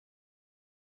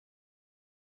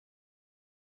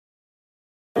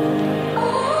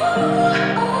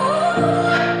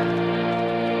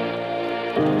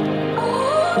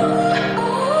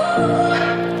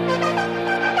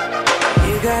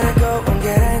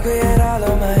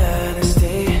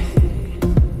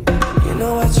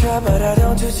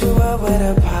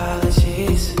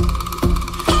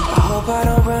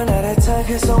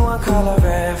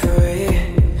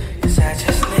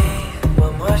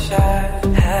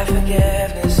have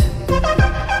forgiveness.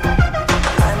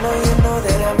 I know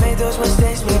that I made those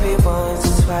mistakes maybe once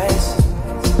or twice.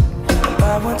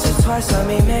 By once or twice, I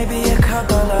mean maybe a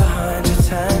couple of 100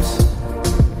 times.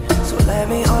 So let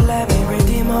me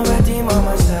redeem on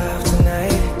myself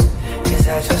tonight. Cause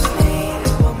I just need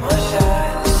one more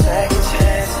shot, second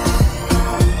chances.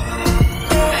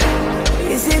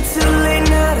 Yeah. Is it too late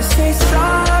now to say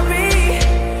sorry?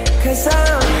 Cause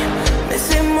I'm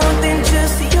missing more than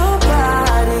just your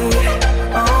body.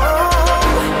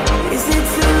 Oh, is it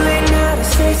too late now to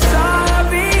say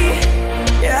sorry?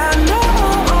 Yeah, I know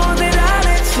that I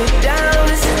let you down.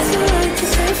 Is it too late to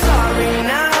say sorry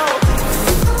now?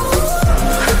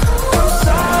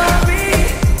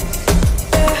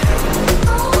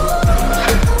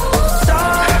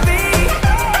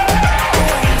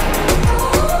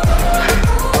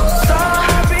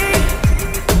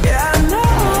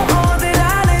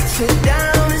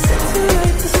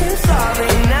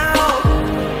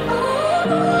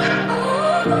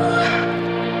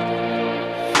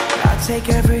 Take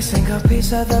every single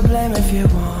piece of the blame if you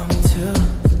want me to.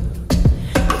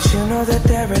 But you know that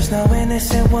there is no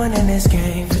innocent one in this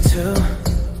game for two.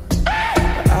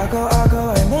 But I'll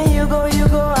go, and then you go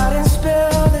out and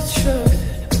spill the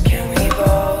truth. Can we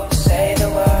both say the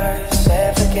words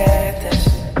and forget this?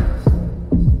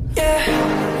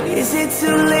 Yeah, is it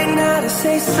too late now to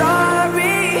say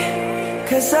sorry?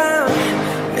 Cause I'm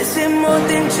missing more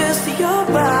than just your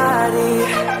body.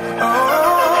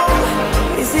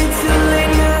 Oh, is it too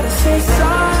late now to say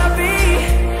sorry?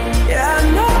 Yeah, I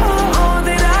know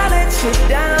that I let you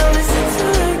down. Is it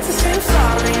too late to say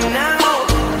sorry now?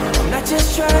 I'm not just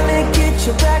trying to get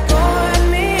you back on